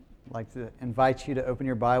I'd like to invite you to open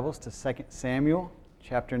your Bibles to 2 Samuel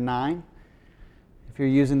chapter 9. If you're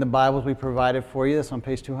using the Bibles we provided for you, that's on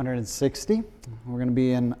page 260. We're going to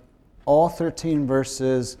be in all 13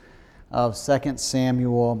 verses of 2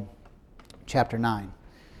 Samuel chapter 9.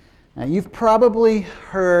 Now, you've probably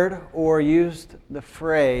heard or used the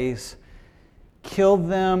phrase, kill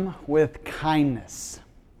them with kindness.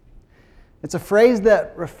 It's a phrase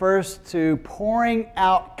that refers to pouring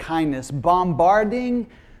out kindness, bombarding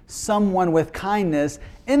someone with kindness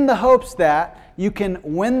in the hopes that you can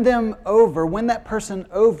win that person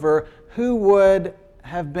over who would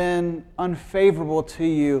have been unfavorable to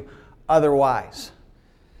you otherwise.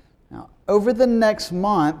 Now, over the next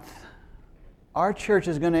month, our church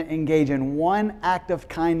is going to engage in one act of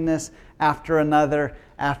kindness after another,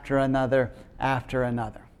 after another, after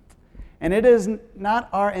another. And it is not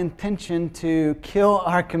our intention to kill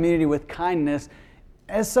our community with kindness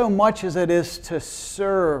as so much as it is to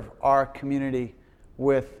serve our community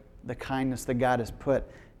with the kindness that God has put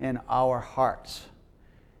in our hearts.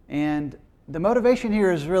 And the motivation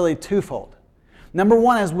here is really twofold. Number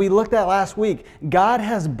one, as we looked at last week, God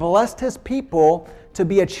has blessed His people to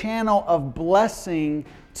be a channel of blessing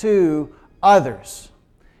to others.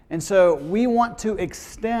 And so we want to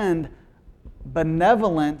extend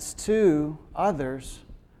benevolence to others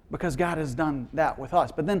because God has done that with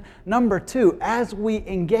us. But then number two, as we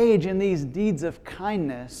engage in these deeds of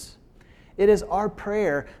kindness, it is our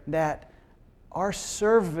prayer that our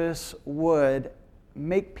service would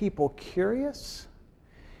make people curious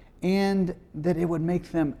and that it would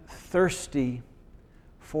make them thirsty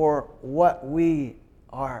for what we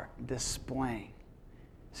are displaying.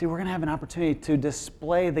 See, we're going to have an opportunity to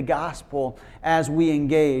display the gospel as we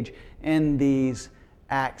engage in these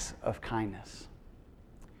acts of kindness.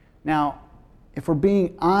 Now, if we're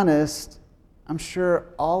being honest, I'm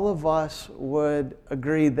sure all of us would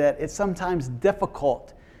agree that it's sometimes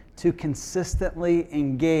difficult to consistently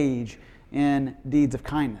engage in deeds of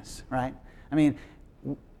kindness, right? I mean,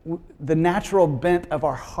 the natural bent of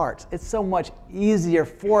our hearts, it's so much easier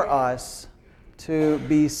for us to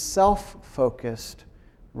be self-focused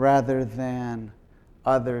rather than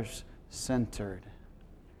others-centered.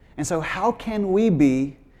 And so how can we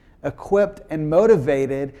be equipped and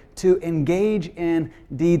motivated to engage in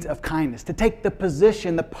deeds of kindness, to take the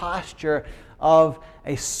position, the posture of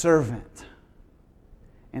a servant?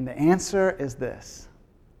 And the answer is this: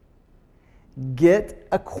 get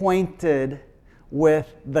acquainted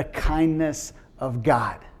with the kindness of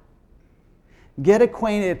God. Get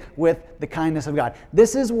acquainted with the kindness of God.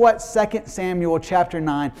 This is what 2 Samuel chapter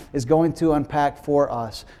 9 is going to unpack for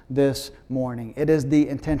us this morning. It is the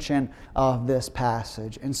intention of this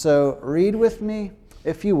passage. And so read with me,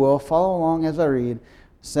 if you will. Follow along as I read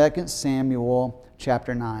 2 Samuel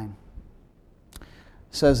chapter 9. It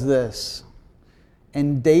says this: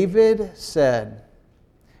 And David said,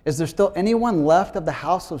 "Is there still anyone left of the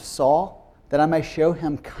house of Saul, that I may show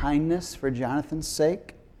him kindness for Jonathan's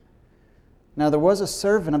sake?" Now there was a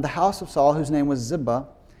servant of the house of Saul whose name was Ziba,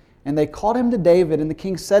 and they called him to David, and the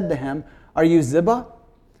king said to him, "Are you Ziba?"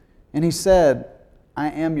 And he said, "I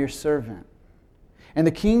am your servant." And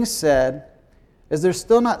the king said, "Is there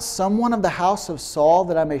still not someone of the house of Saul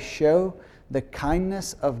that I may show the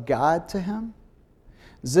kindness of God to him?"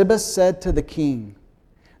 Ziba said to the king,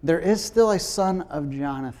 "There is still a son of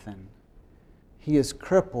Jonathan. He is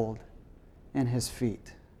crippled in his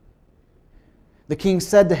feet." The king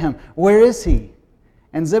said to him, "Where is he?"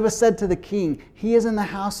 And Ziba said to the king, "He is in the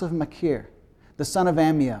house of Machir, the son of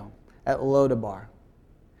Ammiel, at Lodabar."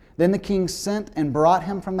 Then the king sent and brought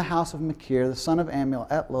him from the house of Machir, the son of Ammiel,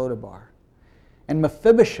 at Lodabar. And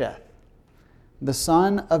Mephibosheth, the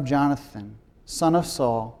son of Jonathan, son of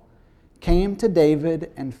Saul, came to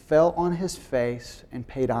David and fell on his face and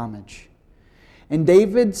paid homage. And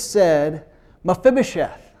David said,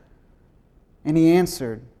 "Mephibosheth." And he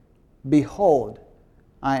answered, "Behold,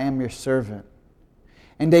 I am your servant."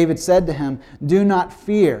 And David said to him, "Do not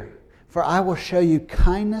fear, for I will show you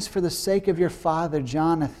kindness for the sake of your father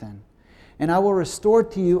Jonathan, and I will restore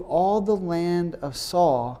to you all the land of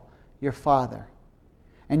Saul your father.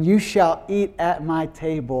 And you shall eat at my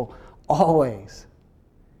table always."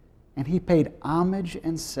 And he paid homage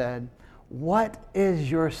and said, "What is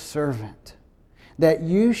your servant, that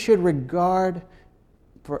you should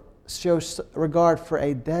show regard for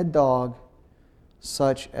a dead dog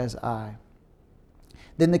such as I?"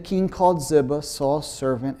 Then the king called Ziba, Saul's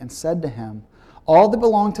servant, and said to him, "All that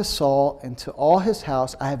belonged to Saul and to all his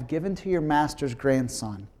house I have given to your master's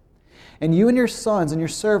grandson. And you and your sons and your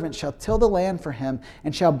servants shall till the land for him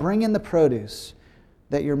and shall bring in the produce,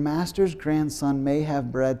 that your master's grandson may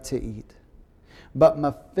have bread to eat. But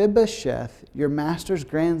Mephibosheth, your master's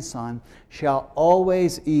grandson, shall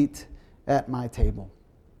always eat at my table."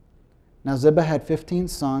 Now Ziba had 15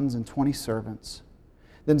 sons and 20 servants.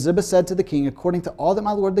 Then Ziba said to the king, "According to all that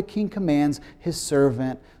my lord the king commands his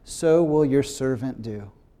servant, so will your servant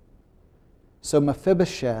do." So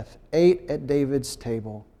Mephibosheth ate at David's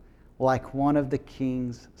table like one of the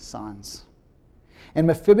king's sons. And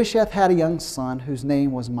Mephibosheth had a young son whose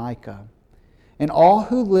name was Micah. And all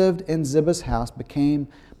who lived in Ziba's house became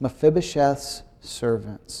Mephibosheth's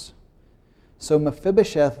servants. So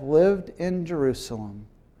Mephibosheth lived in Jerusalem,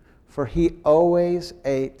 for he always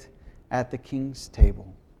ate at the king's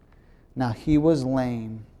table. Now he was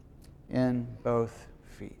lame in both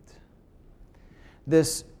feet.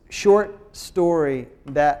 This short story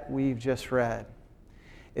that we've just read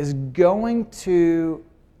is going to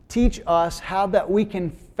teach us how that we can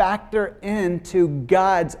factor into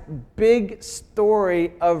God's big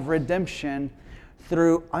story of redemption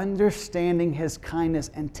through understanding His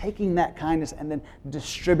kindness and taking that kindness and then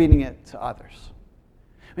distributing it to others.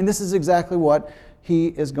 I mean, this is exactly what He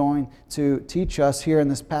is going to teach us here in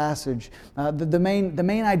this passage. The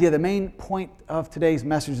main idea, the main point of today's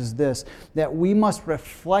message is this: that we must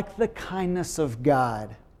reflect the kindness of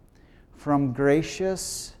God from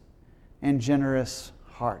gracious and generous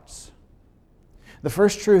hearts. The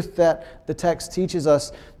first truth that the text teaches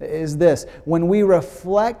us is this: when we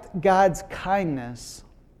reflect God's kindness,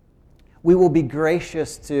 we will be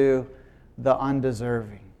gracious to the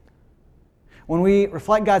undeserving. When we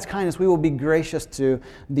reflect God's kindness, we will be gracious to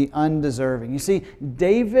the undeserving. You see,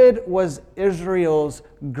 David was Israel's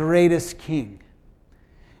greatest king.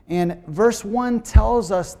 And verse 1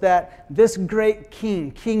 tells us that this great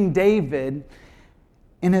king, King David,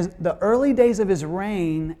 in the early days of his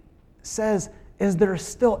reign, says, "Is there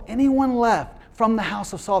still anyone left from the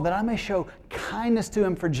house of Saul that I may show kindness to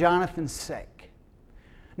him for Jonathan's sake?"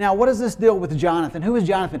 Now, what does this deal with Jonathan? Who is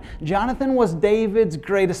Jonathan? Jonathan was David's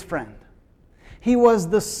greatest friend. He was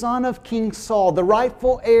the son of King Saul, the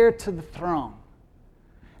rightful heir to the throne.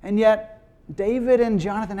 And yet, David and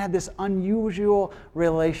Jonathan had this unusual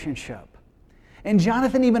relationship. And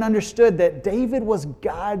Jonathan even understood that David was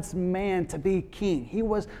God's man to be king. He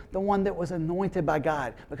was the one that was anointed by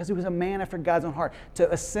God because he was a man after God's own heart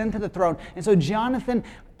to ascend to the throne. And so Jonathan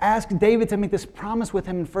asked David to make this promise with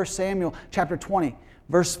him in 1 Samuel chapter 20,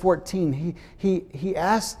 verse 14. He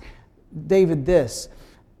asked David this: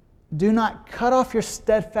 "Do not cut off your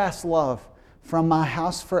steadfast love from my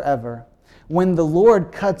house forever, when the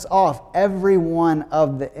Lord cuts off every one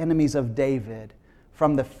of the enemies of David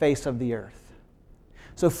from the face of the earth."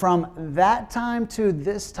 So from that time to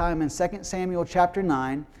this time in 2 Samuel chapter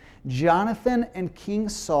 9, Jonathan and King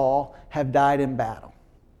Saul have died in battle.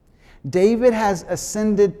 David has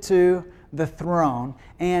ascended to the throne,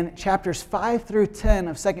 and chapters 5 through 10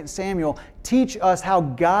 of 2 Samuel teach us how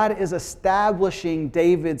God is establishing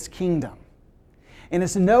David's kingdom. And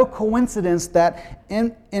it's no coincidence that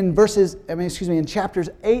in chapters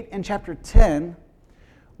 8 and chapter 10,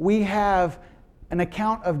 we have an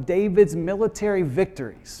account of David's military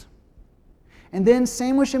victories. And then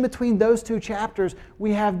sandwiched in between those two chapters,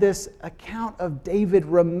 we have this account of David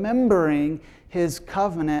remembering his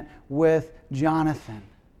covenant with Jonathan.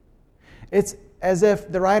 It's as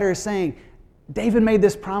if the writer is saying, David made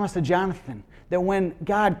this promise to Jonathan that when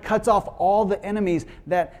God cuts off all the enemies,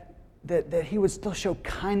 that he would still show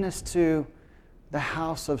kindness to the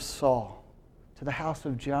house of Saul, to the house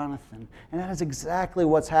of Jonathan. And that is exactly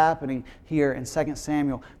what's happening here in 2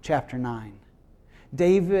 Samuel chapter 9.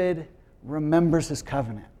 David remembers his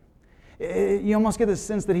covenant. You almost get the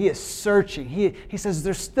sense that he is searching. He says, "Is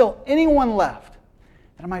there still anyone left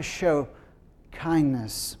that I might show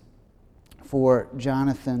kindness for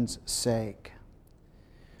Jonathan's sake?"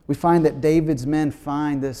 We find that David's men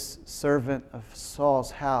find this servant of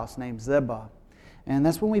Saul's house named Ziba. And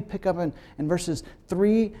that's when we pick up in verses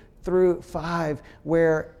 3 through 5,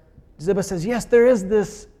 where Ziba says, yes, there is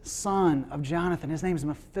this son of Jonathan. His name is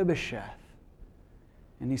Mephibosheth.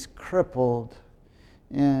 And he's crippled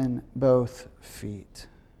in both feet.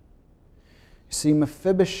 You see,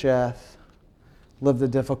 Mephibosheth lived a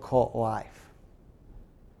difficult life.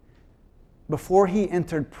 Before he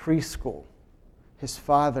entered preschool, his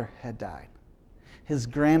father had died. His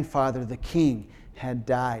grandfather, the king, had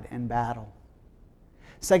died in battle.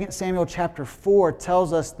 2 Samuel chapter 4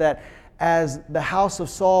 tells us that as the house of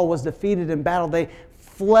Saul was defeated in battle, they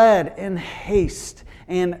fled in haste.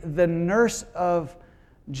 And the nurse of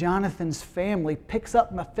Jonathan's family picks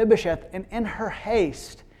up Mephibosheth, and in her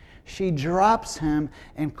haste, she drops him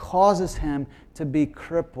and causes him to be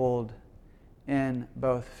crippled in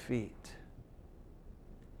both feet.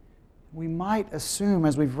 we might assume,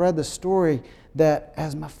 as we've read the story, that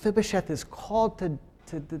as Mephibosheth is called to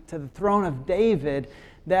the throne of David,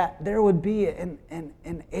 that there would be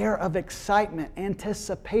an air of excitement,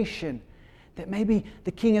 anticipation, that maybe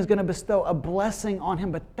the king is going to bestow a blessing on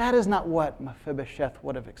him, but that is not what Mephibosheth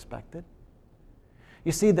would have expected.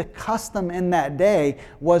 You see, the custom in that day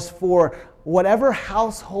was for whatever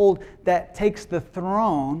household that takes the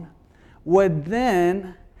throne would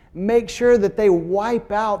then make sure that they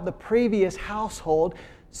wipe out the previous household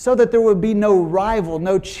so that there would be no rival,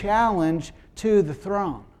 no challenge to the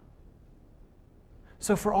throne.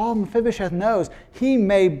 So for all Mephibosheth knows, he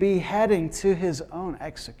may be heading to his own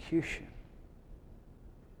execution.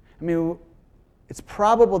 I mean, it's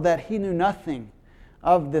probable that he knew nothing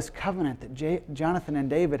of this covenant that Jonathan and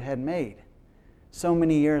David had made so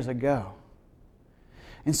many years ago.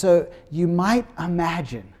 And so you might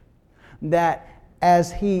imagine that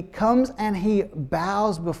as he comes and he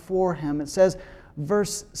bows before him, it says,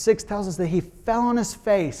 verse 6 tells us that he fell on his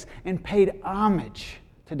face and paid homage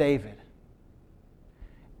to David.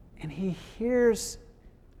 And he hears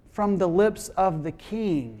from the lips of the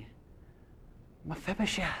king,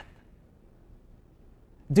 Mephibosheth,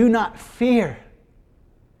 do not fear.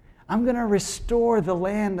 I'm going to restore the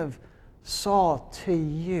land of Saul to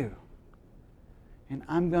you. And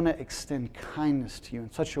I'm going to extend kindness to you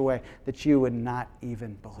in such a way that you would not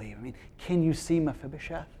even believe. I mean, can you see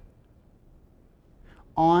Mephibosheth?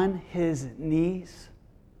 On his knees,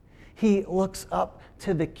 he looks up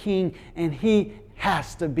to the king and he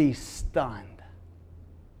has to be stunned.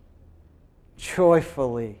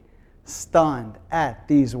 Joyfully stunned at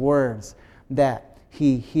these words that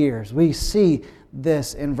he hears. We see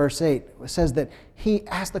this in verse 8. It says that he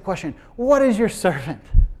asked the question, what is your servant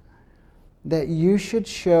that you should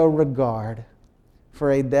show regard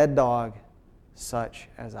for a dead dog such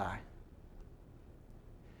as I?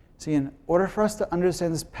 See, in order for us to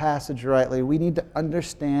understand this passage rightly, we need to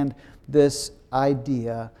understand this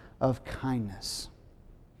idea of kindness.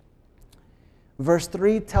 Verse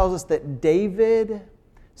 3 tells us that David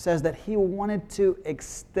says that he wanted to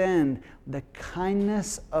extend the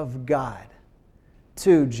kindness of God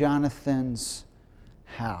to Jonathan's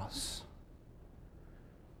house.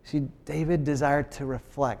 See, David desired to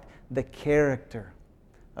reflect the character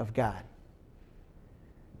of God.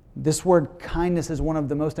 This word kindness is one of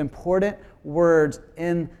the most important words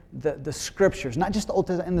in the Scriptures, not just the Old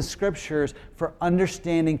Testament, in the Scriptures, for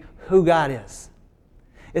understanding who God is.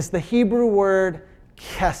 It's the Hebrew word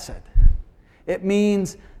chesed. It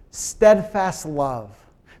means steadfast love.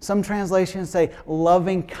 Some translations say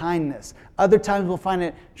loving kindness. Other times we'll find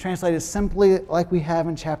it translated simply like we have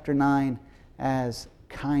in chapter 9 as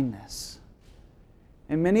kindness.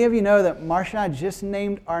 And many of you know that Marcia and I just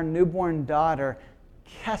named our newborn daughter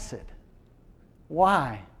Chesed.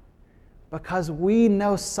 Why? Because we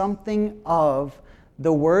know something of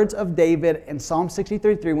the words of David in Psalm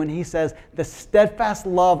 63:3 when he says, the steadfast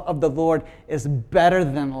love of the Lord is better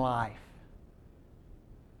than life.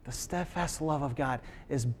 The steadfast love of God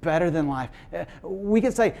is better than life. We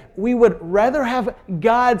could say we would rather have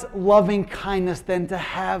God's loving kindness than to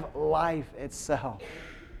have life itself.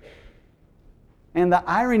 And the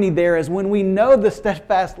irony there is when we know the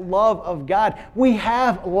steadfast love of God, we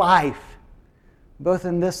have life, both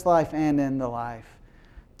in this life and in the life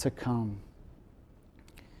to come.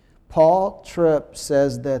 Paul Tripp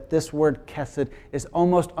says that this word chesed is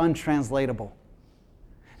almost untranslatable.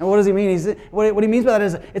 And what does he mean? What he means by that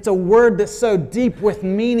is it's a word that's so deep with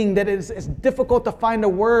meaning that it's difficult to find a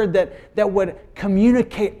word that would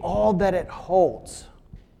communicate all that it holds.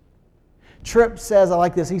 Tripp says, I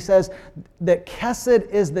like this, he says that chesed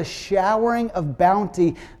is the showering of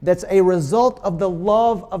bounty that's a result of the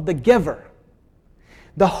love of the giver.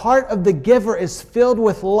 The heart of the giver is filled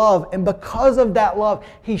with love, and because of that love,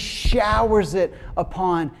 he showers it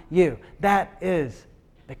upon you. That is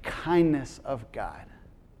the kindness of God.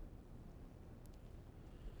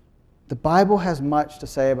 The Bible has much to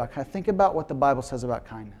say about kindness. Think about what the Bible says about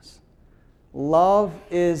kindness. Love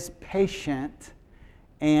is patient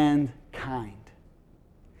and kind.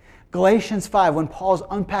 Galatians 5, when Paul's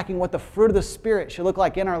unpacking what the fruit of the Spirit should look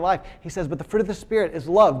like in our life, he says, but the fruit of the Spirit is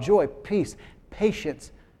love, joy, peace,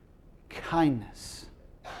 patience, kindness.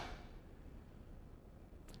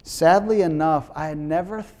 Sadly enough, I had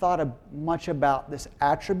never thought much about this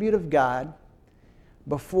attribute of God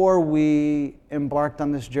before we embarked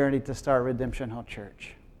on this journey to start Redemption Hill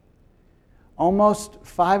Church. Almost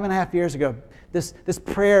 5.5 years ago, this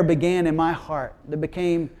prayer began in my heart. That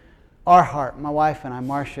became our heart, my wife and I,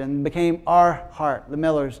 Marcia, and became our heart, the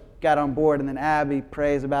Millers, got on board, and then Abby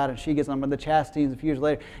prays about it, and she gets on board. The Chastains a few years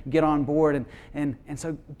later get on board. And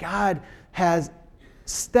so God has,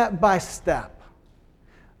 step by step,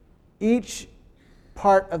 each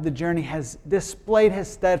part of the journey has displayed His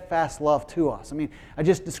steadfast love to us. I mean, I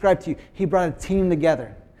just described to you, He brought a team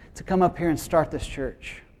together to come up here and start this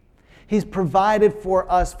church. He's provided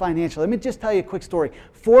for us financially. Let me just tell you a quick story.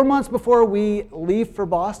 4 months before we leave for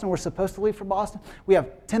Boston, we're supposed to leave for Boston, we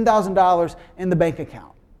have $10,000 in the bank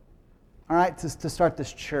account, all right, to start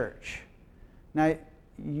this church. Now,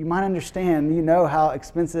 you might understand, you know how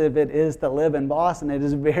expensive it is to live in Boston. It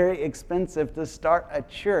is very expensive to start a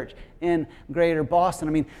church in Greater Boston.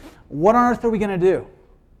 I mean, what on earth are we going to do?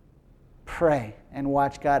 Pray and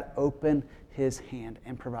watch God open His hand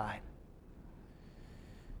and provide.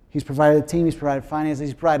 He's provided a team, He's provided finances,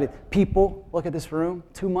 He's provided people. Look at this room,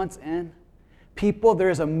 2 months in. People, there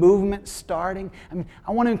is a movement starting. I mean,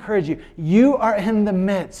 I want to encourage you. You are in the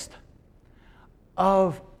midst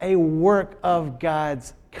of a work of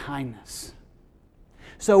God's kindness.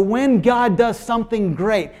 So when God does something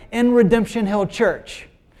great in Redemption Hill Church,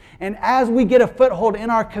 and as we get a foothold in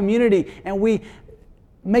our community and we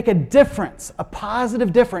make a difference, a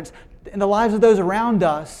positive difference in the lives of those around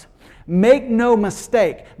us, make no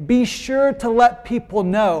mistake, be sure to let people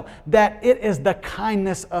know that it is the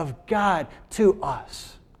kindness of God to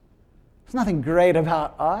us. There's nothing great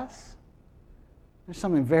about us. There's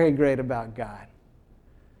something very great about God.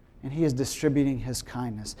 And He is distributing His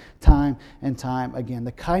kindness time and time again.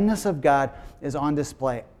 The kindness of God is on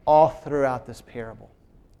display all throughout this parable.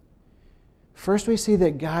 First, we see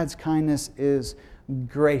that God's kindness is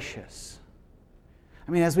gracious.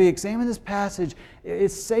 I mean, as we examine this passage,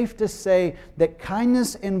 it's safe to say that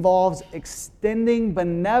kindness involves extending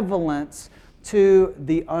benevolence to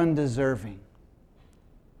the undeserving.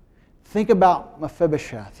 Think about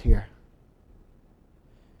Mephibosheth here.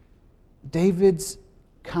 David's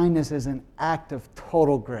kindness is an act of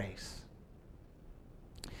total grace.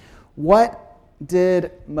 What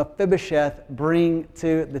did Mephibosheth bring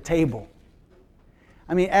to the table?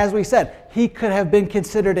 I mean, as we said, he could have been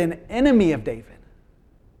considered an enemy of David.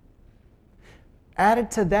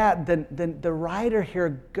 Added to that, the writer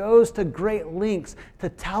here goes to great lengths to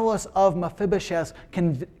tell us of Mephibosheth's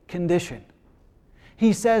condition.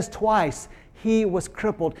 He says twice, he was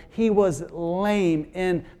crippled, he was lame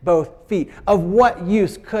in both feet. Of what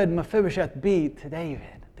use could Mephibosheth be to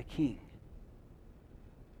David, the king?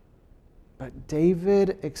 But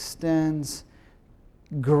David extends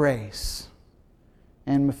grace,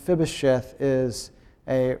 and Mephibosheth is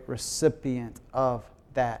a recipient of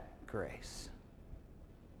that grace.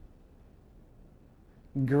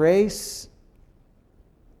 Grace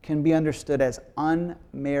can be understood as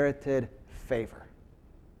unmerited favor.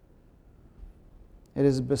 It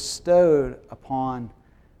is bestowed upon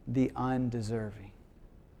the undeserving.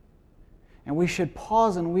 And we should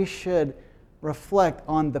pause and we should reflect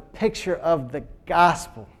on the picture of the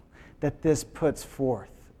gospel that this puts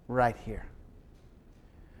forth right here.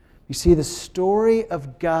 You see, the story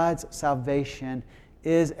of God's salvation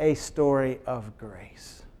is a story of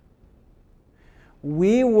grace.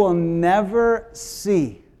 We will never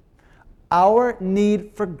see our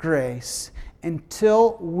need for grace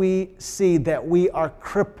until we see that we are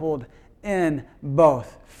crippled in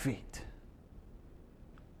both feet.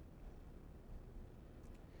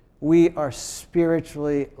 We are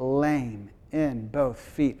spiritually lame in both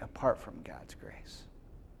feet apart from God's grace.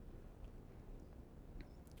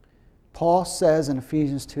 Paul says in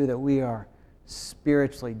Ephesians 2 that we are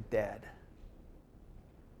spiritually dead.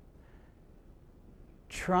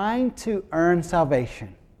 Trying to earn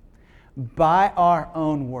salvation by our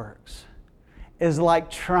own works is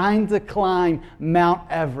like trying to climb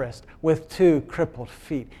Mount Everest with 2 crippled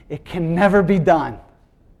feet. It can never be done.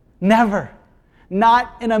 Never.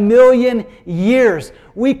 Not in a million years.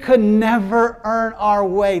 We could never earn our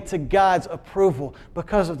way to God's approval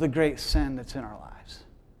because of the great sin that's in our lives.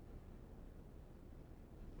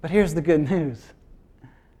 But here's the good news.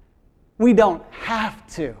 We don't have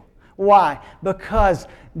to. Why? Because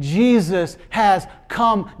Jesus has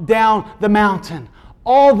come down the mountain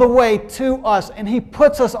all the way to us, and He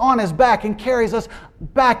puts us on His back and carries us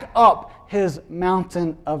back up His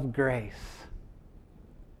mountain of grace.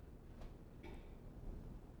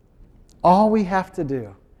 All we have to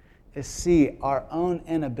do is see our own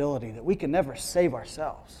inability, that we can never save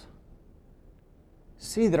ourselves.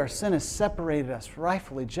 See that our sin has separated us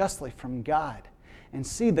rightfully, justly from God. And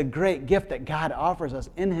see the great gift that God offers us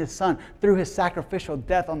in His Son through His sacrificial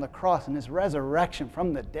death on the cross and His resurrection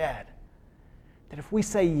from the dead. That if we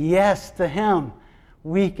say yes to Him,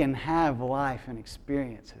 we can have life and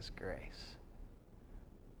experience His grace.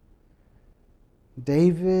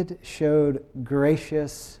 David showed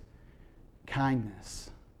gracious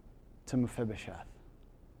kindness to Mephibosheth.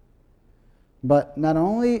 But not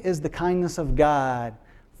only is the kindness of God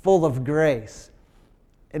full of grace,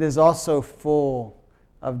 it is also full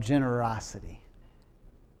of generosity.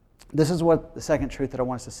 This is what the second truth that I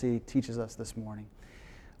want us to see teaches us this morning.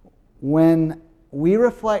 When we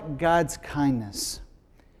reflect God's kindness,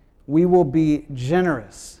 we will be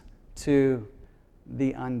generous to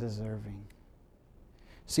the undeserving.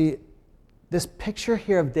 See, this picture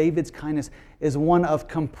here of David's kindness is one of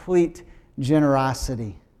complete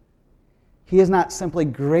generosity. He is not simply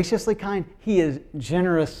graciously kind, he is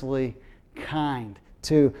generously kind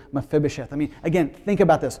to Mephibosheth. I mean, again, think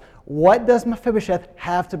about this. What does Mephibosheth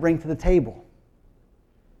have to bring to the table?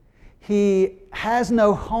 He has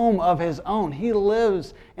no home of his own. He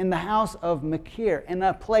lives in the house of Machir, in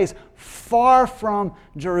a place far from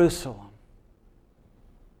Jerusalem.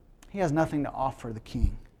 He has nothing to offer the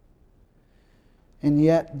king. And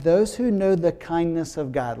yet, those who know the kindness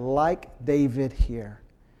of God, like David here,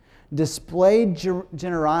 displayed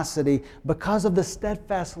generosity because of the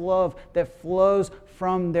steadfast love that flows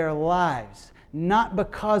from their lives, not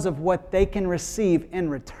because of what they can receive in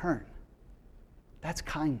return. That's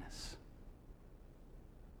kindness.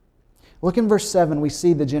 Look in verse 7, we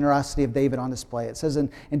see the generosity of David on display. It says,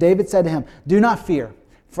 And David said to him, Do not fear,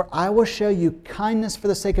 for I will show you kindness for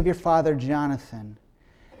the sake of your father Jonathan.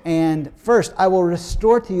 And first, I will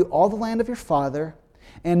restore to you all the land of your father.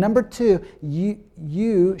 And number 2,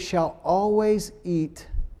 you shall always eat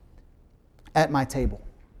at my table.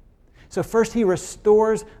 So first he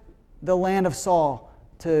restores the land of Saul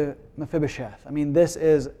to Mephibosheth. I mean, this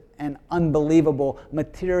is an unbelievable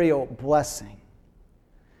material blessing.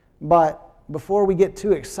 But before we get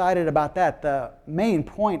too excited about that, the main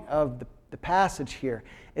point of the passage here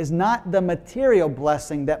is not the material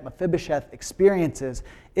blessing that Mephibosheth experiences.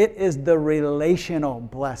 It is the relational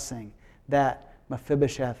blessing that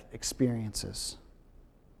Mephibosheth experiences.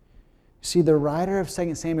 See, the writer of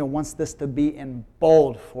 2 Samuel wants this to be in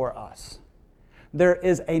bold for us. There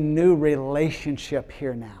is a new relationship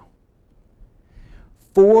here now.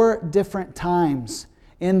 4 different times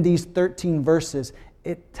in these 13 verses,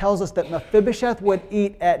 it tells us that Mephibosheth would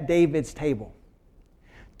eat at David's table.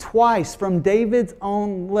 Twice from David's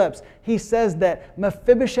own lips, he says that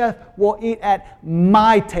Mephibosheth will eat at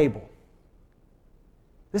my table.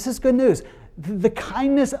 This is good news. The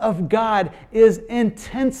kindness of God is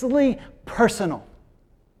intensely personal.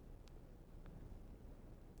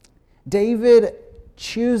 David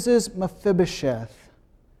chooses Mephibosheth,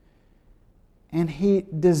 and he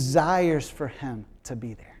desires for him to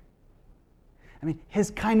be there. I mean, his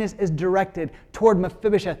kindness is directed toward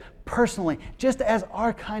Mephibosheth personally, just as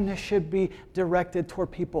our kindness should be directed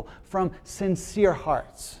toward people from sincere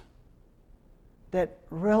hearts that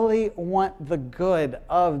really want the good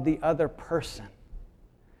of the other person.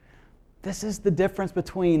 This is the difference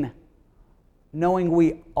between knowing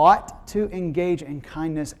we ought to engage in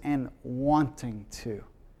kindness and wanting to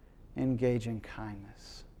engage in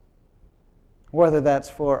kindness. Whether that's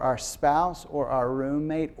for our spouse or our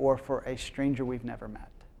roommate or for a stranger we've never met.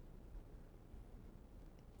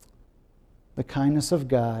 The kindness of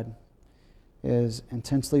God is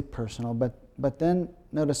intensely personal, but then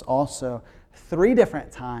notice also 3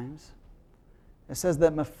 different times it says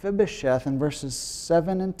that Mephibosheth in verses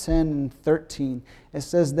 7 and 10 and 13, it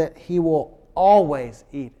says that he will always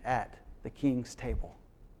eat at the king's table.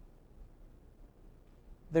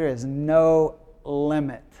 There is no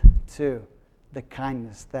limit to the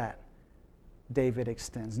kindness that David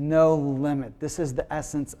extends. No limit. This is the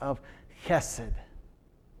essence of chesed.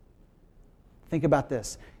 Think about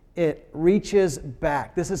this. It reaches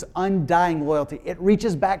back. This is undying loyalty. It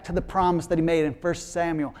reaches back to the promise that he made in 1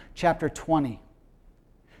 Samuel chapter 20.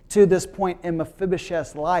 To this point in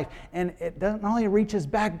Mephibosheth's life. And it doesn't only reaches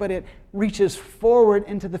back, but it reaches forward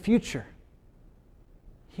into the future.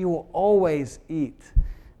 He will always eat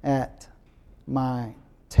at my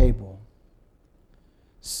table.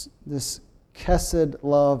 This chesed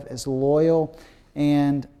love is loyal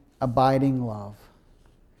and abiding love.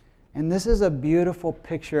 And this is a beautiful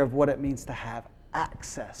picture of what it means to have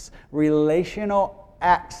access, relational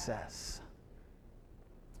access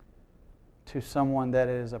to someone that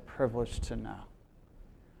it is a privilege to know.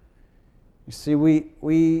 You see,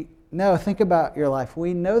 we know, think about your life.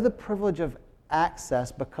 We know the privilege of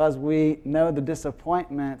access because we know the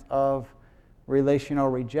disappointment of relational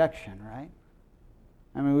rejection, right?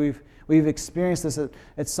 I mean, we've experienced this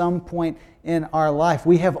at some point in our life.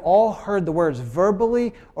 We have all heard the words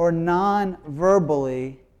verbally or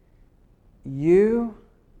non-verbally, you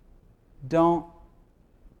don't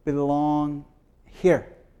belong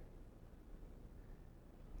here.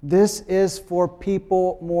 This is for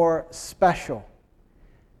people more special,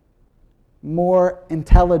 more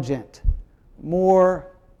intelligent, more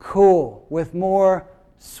cool, with more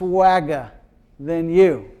swagger than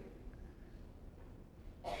you.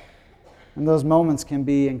 And those moments can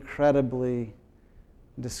be incredibly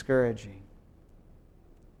discouraging.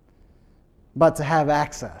 But to have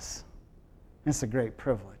access, it's a great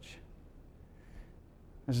privilege.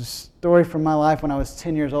 There's a story from my life when I was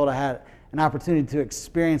 10 years old. I had an opportunity to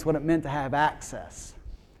experience what it meant to have access.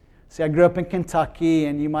 See, I grew up in Kentucky,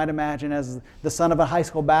 and you might imagine as the son of a high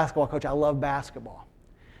school basketball coach, I love basketball.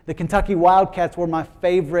 The Kentucky Wildcats were my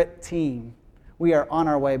favorite team. We are on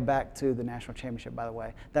our way back to the national championship, by the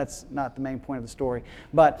way. That's not the main point of the story.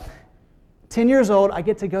 But 10 years old, I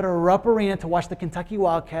get to go to Rupp Arena to watch the Kentucky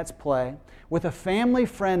Wildcats play with a family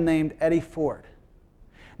friend named Eddie Ford.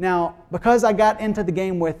 Now, because I got into the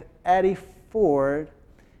game with Eddie Ford,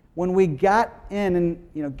 when we got in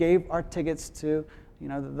and gave our tickets to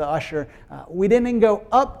the usher, we didn't go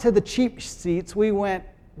up to the cheap seats. We went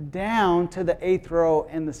down to the 8th row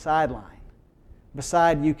in the sideline,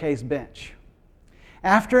 beside UK's bench.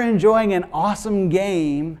 After enjoying an awesome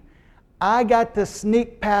game, I got to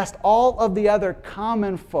sneak past all of the other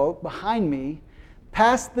common folk behind me,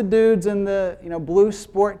 past the dudes in the blue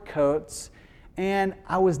sport coats, and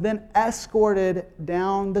I was then escorted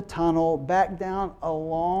down the tunnel, back down a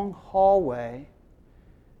long hallway,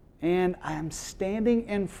 and I am standing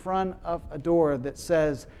in front of a door that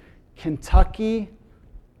says Kentucky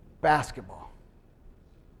Basketball.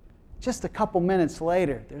 Just a couple minutes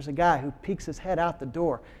later, there's a guy who peeks his head out the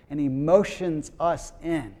door and he motions us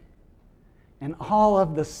in. And all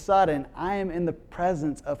of a sudden, I am in the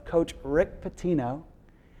presence of Coach Rick Pitino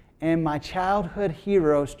and my childhood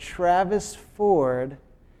heroes, Travis Ford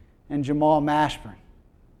and Jamal Mashburn.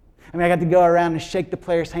 I mean, I got to go around and shake the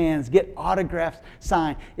players' hands, get autographs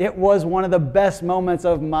signed. It was one of the best moments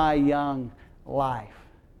of my young life.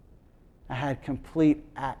 I had complete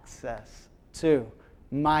access to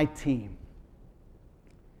my team.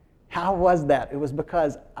 How was that? It was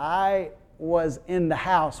because I was in the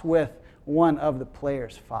house with one of the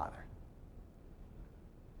players' father.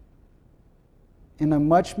 In a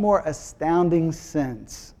much more astounding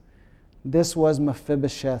sense, this was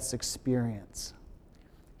Mephibosheth's experience.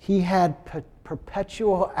 He had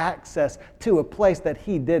perpetual access to a place that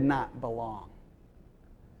he did not belong.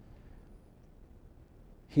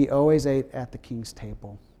 He always ate at the king's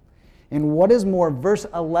table. And what is more, verse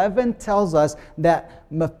 11 tells us that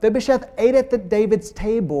Mephibosheth ate at David's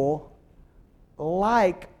table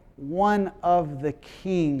like one of the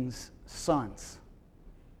king's sons.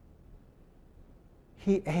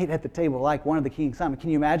 He ate at the table like one of the king's sons. Can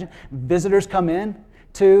you imagine? Visitors come in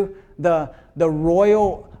to the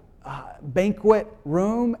royal banquet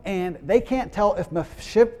room, and they can't tell if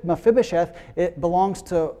Mephibosheth belongs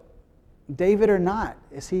to David or not.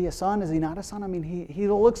 Is he a son? Is he not a son? I mean, he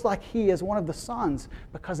looks like he is one of the sons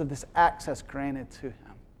because of this access granted to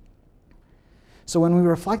him. So when we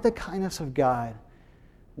reflect the kindness of God,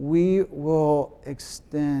 we will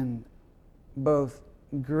extend both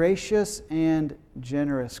gracious and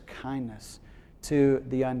generous kindness to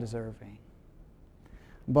the undeserving.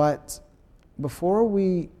 But before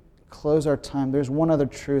we close our time, there's one other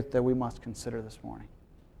truth that we must consider this morning.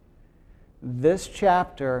 This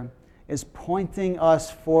chapter is pointing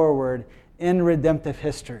us forward in redemptive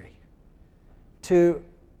history to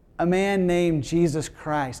a man named Jesus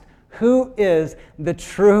Christ, who is the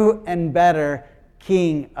true and better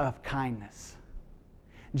King of kindness.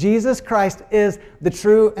 Jesus Christ is the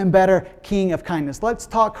true and better King of kindness. Let's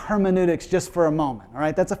talk hermeneutics just for a moment, all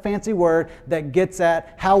right? That's a fancy word that gets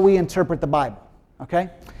at how we interpret the Bible,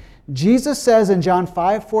 okay? Jesus says in John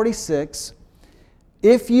 5:46,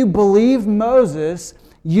 "If you believe Moses,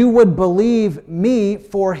 you would believe me,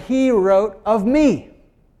 for he wrote of me."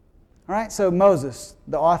 All right, so Moses,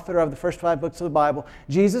 the author of the first 5 books of the Bible,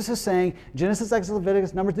 Jesus is saying, Genesis, Exodus,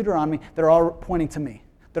 Leviticus, Numbers, Deuteronomy, they're all pointing to me.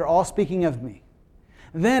 They're all speaking of me.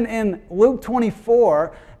 Then in Luke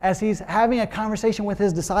 24, as he's having a conversation with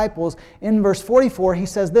his disciples, in verse 44, he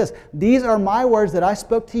says this, "These are my words that I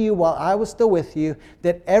spoke to you while I was still with you,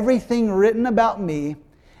 that everything written about me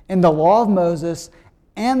in the law of Moses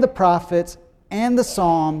and the prophets and the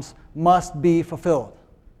Psalms must be fulfilled."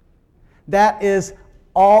 That is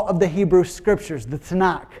all of the Hebrew Scriptures, the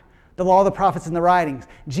Tanakh, the law of the prophets and the writings.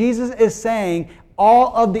 Jesus is saying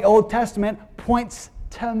all of the Old Testament points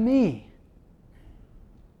to me.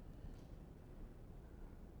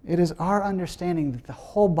 It is our understanding that the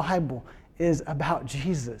whole Bible is about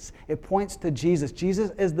Jesus. It points to Jesus.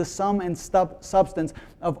 Jesus is the sum and substance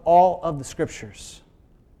of all of the Scriptures.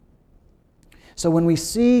 So when we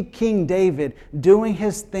see King David doing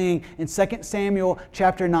his thing in 2 Samuel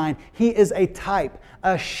chapter 9, he is a type,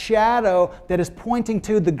 a shadow that is pointing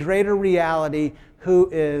to the greater reality, who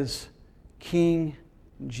is King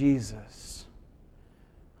Jesus.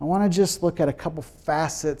 I want to just look at a couple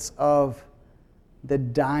facets of the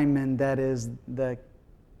diamond that is the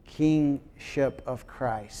kingship of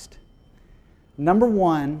Christ. Number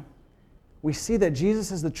one, we see that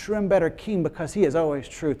Jesus is the true and better king because he is always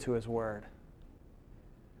true to his word.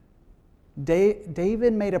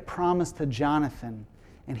 David made a promise to Jonathan,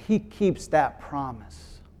 and he keeps that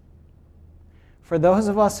promise. For those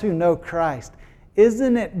of us who know Christ,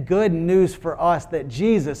 isn't it good news for us that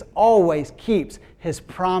Jesus always keeps his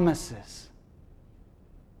promises?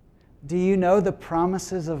 Do you know the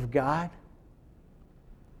promises of God?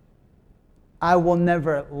 I will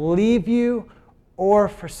never leave you or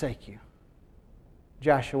forsake you.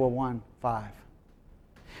 Joshua 1:5.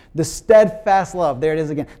 The steadfast love, there it is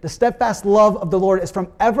again. The steadfast love of the Lord is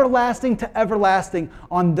from everlasting to everlasting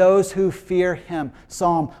on those who fear Him.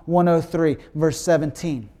 Psalm 103, verse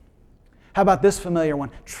 17. How about this familiar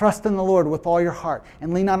one? Trust in the Lord with all your heart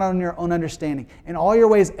and lean not on your own understanding. In all your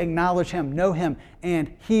ways acknowledge Him, know Him,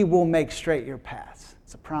 and He will make straight your paths.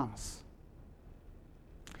 It's a promise.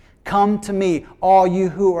 Come to me, all you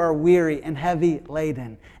who are weary and heavy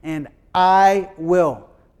laden, and I will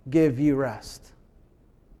give you rest.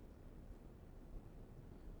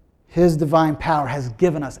 His divine power has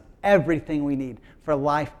given us everything we need for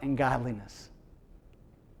life and godliness.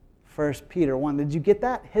 1 Peter 1. Did you get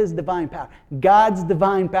that? His divine power. God's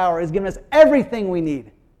divine power has given us everything we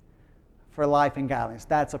need for life and godliness.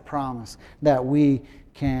 That's a promise that we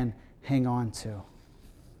can hang on to.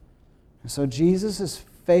 And so Jesus is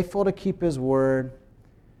faithful to keep His word.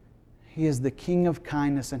 He is the King of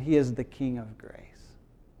kindness and He is the King of grace.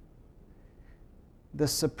 The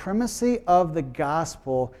supremacy of the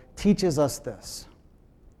gospel teaches us this,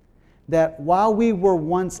 that while we were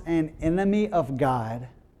once an enemy of God,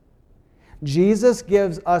 Jesus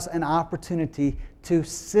gives us an opportunity to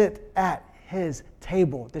sit at His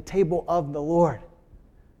table, the table of the Lord.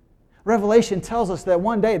 Revelation tells us that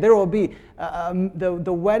one day there will be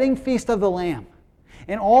the wedding feast of the Lamb,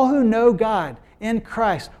 and all who know God in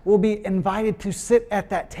Christ will be invited to sit at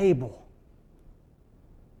that table.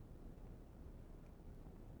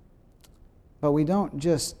 But we don't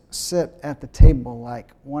just sit at the table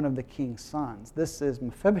like one of the king's sons. This is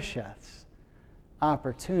Mephibosheth's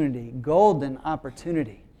opportunity, golden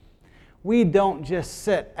opportunity. We don't just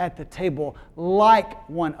sit at the table like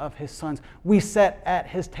one of his sons. We sit at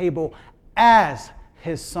his table as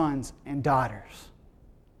his sons and daughters.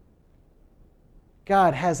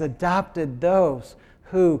 God has adopted those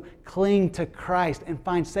who cling to Christ and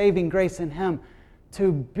find saving grace in Him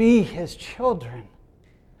to be His children,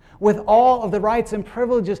 with all of the rights and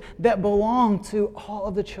privileges that belong to all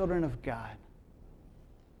of the children of God.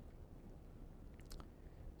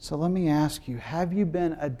 So let me ask you, have you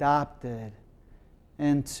been adopted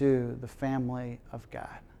into the family of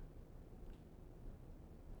God?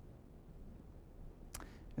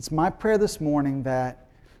 It's my prayer this morning that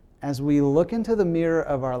as we look into the mirror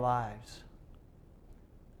of our lives,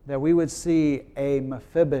 that we would see a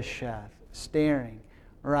Mephibosheth staring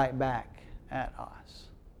right back at us.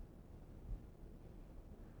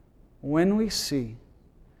 When we see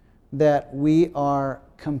that we are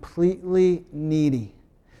completely needy,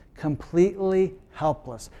 completely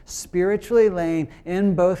helpless, spiritually lame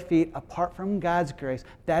in both feet apart from God's grace,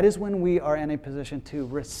 that is when we are in a position to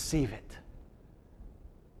receive it.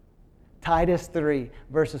 Titus 3,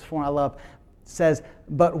 verses 4, I love, says,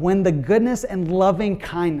 but when the goodness and loving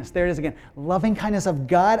kindness, there it is again, loving kindness of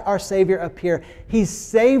God our Savior appear, He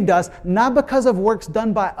saved us not because of works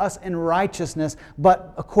done by us in righteousness,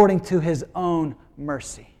 but according to His own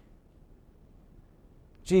mercy.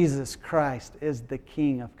 Jesus Christ is the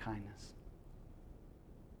King of kindness.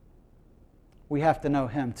 We have to know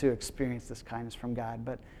Him to experience this kindness from God.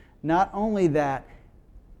 But not only that,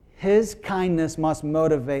 His kindness must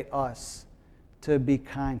motivate us to be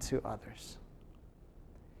kind to others.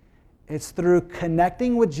 It's through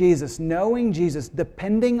connecting with Jesus, knowing Jesus,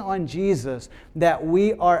 depending on Jesus, that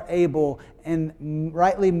we are able and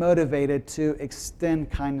rightly motivated to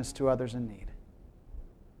extend kindness to others in need.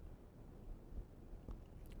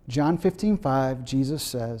 John 15:5, Jesus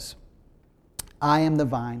says, I am the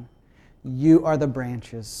vine, you are the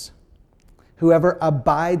branches. Whoever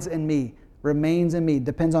abides in me, remains in me,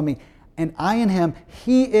 depends on me, and I in him,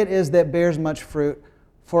 he it is that bears much fruit.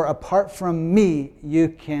 For apart from me, you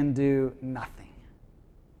can do nothing.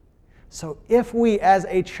 So if we as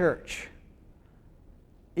a church,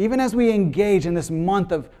 even as we engage in this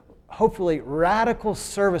month of hopefully radical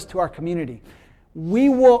service to our community, we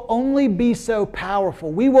will only be so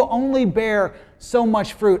powerful, we will only bear so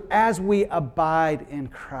much fruit as we abide in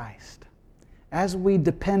Christ, as we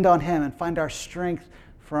depend on Him and find our strength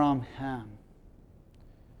from Him.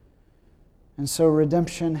 And so,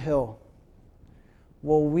 Redemption Hill,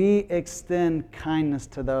 will we extend kindness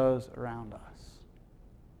to those around us?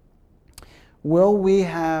 Will we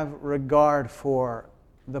have regard for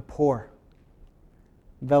the poor,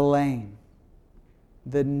 the lame,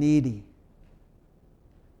 the needy,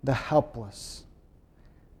 the helpless,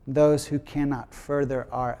 those who cannot further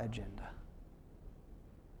our agenda?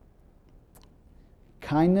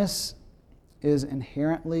 Kindness is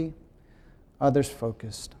inherently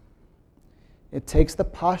others-focused. It takes the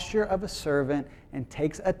posture of a servant and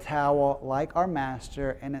takes a towel like our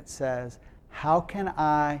master, and it says, how can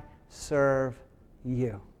I serve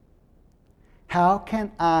you? How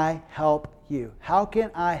can I help you? How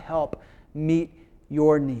can I help meet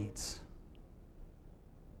your needs?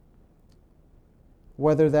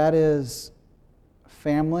 Whether that is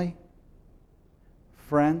family,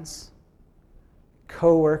 friends,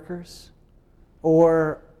 co-workers,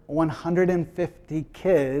 or 150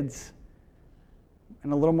 kids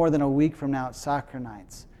in a little more than a week from now at soccer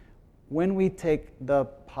nights, when we take the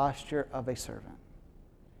posture of a servant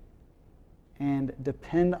and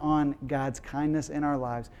depend on God's kindness in our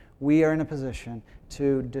lives, we are in a position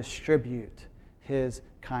to distribute His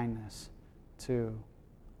kindness to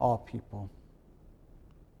all people.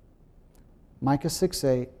 Micah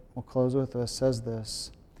 6:8, we'll close with this, says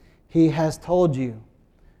this: He has told you,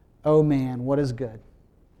 O man, what is good.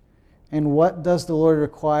 And what does the Lord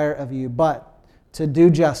require of you but to do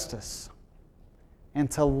justice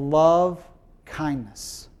and to love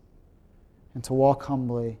kindness and to walk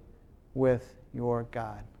humbly with your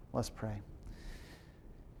God. Let's pray.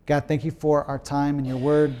 God, thank you for our time in your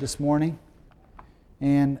word this morning.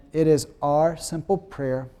 And it is our simple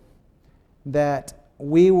prayer that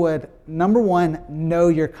we would, number one, know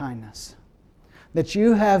your kindness. That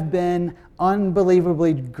you have been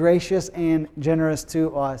unbelievably gracious and generous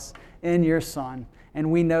to us in your Son.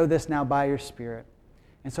 And we know this now by your Spirit.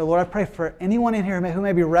 And so, Lord, I pray for anyone in here who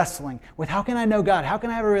may be wrestling with how can I know God? How can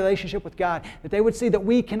I have a relationship with God? That they would see that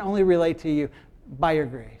we can only relate to you by your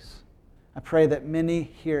grace. I pray that many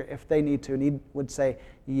here, if they need to, would say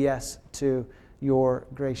yes to your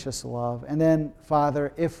gracious love. And then,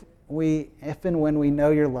 Father, if and when we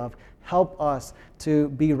know your love, help us to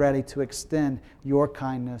be ready to extend your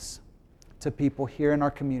kindness to people here in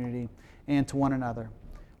our community and to one another.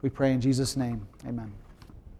 We pray in Jesus' name. Amen.